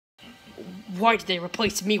Why did they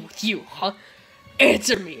replace me with you, huh?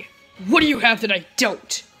 Answer me. What do you have that I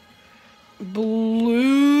don't?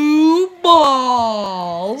 Blue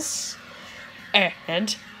balls.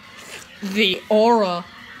 And the aura.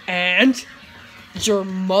 And your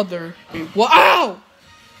mother. Wow!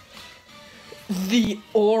 The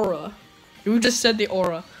aura. You just said the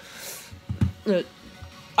aura.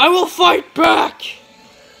 I will fight back!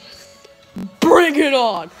 Bring it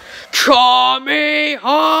on! Kami!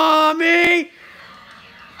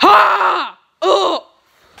 Ha! Oh!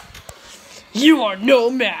 You are no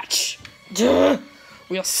match! Duh.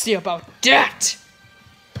 We'll see about that!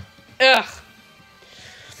 Ugh!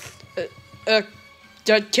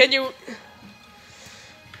 Can you...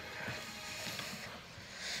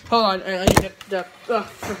 Hold on, I need to...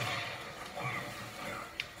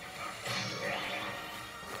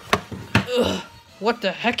 What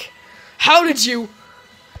the heck? How did you...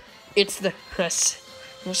 It's the...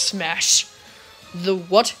 smash. The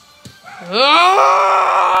what? Ah!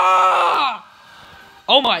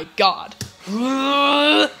 Oh my god.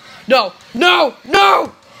 No! No!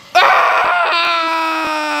 No! Ah!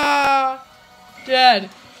 Dead.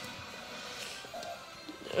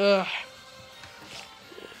 Ugh.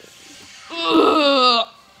 Ugh.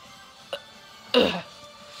 Ugh.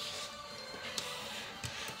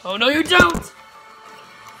 Oh no, you don't!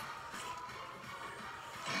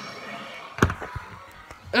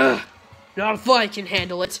 Ugh. Not if I can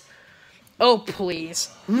handle it. Oh, please.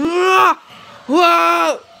 Whoa!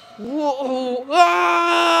 Whoa!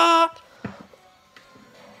 Ah!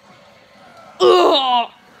 Ugh.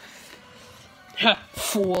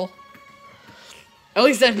 Fool. At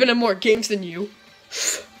least I've been in more games than you.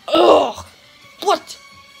 Ugh! What?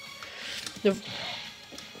 The...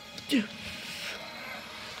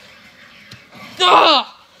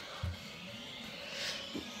 Ah!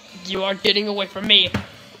 You are getting away from me.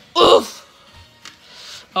 Oof!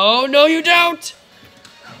 Oh, no, you don't!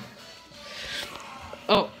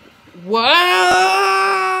 Oh.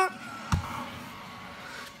 What?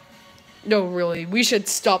 No, really, we should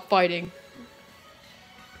stop fighting.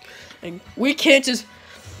 And we can't just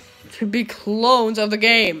be clones of the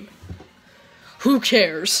game. Who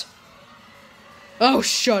cares? Oh,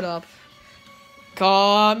 shut up.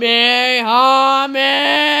 Kamehame!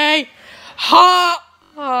 Ha!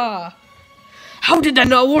 How did that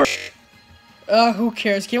not work? Who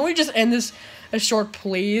cares? Can we just end this short,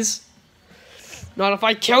 please? Not if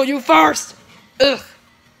I kill you first! Ugh!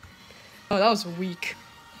 Oh, that was weak.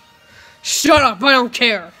 Shut up, I don't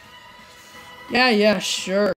care! Yeah, sure.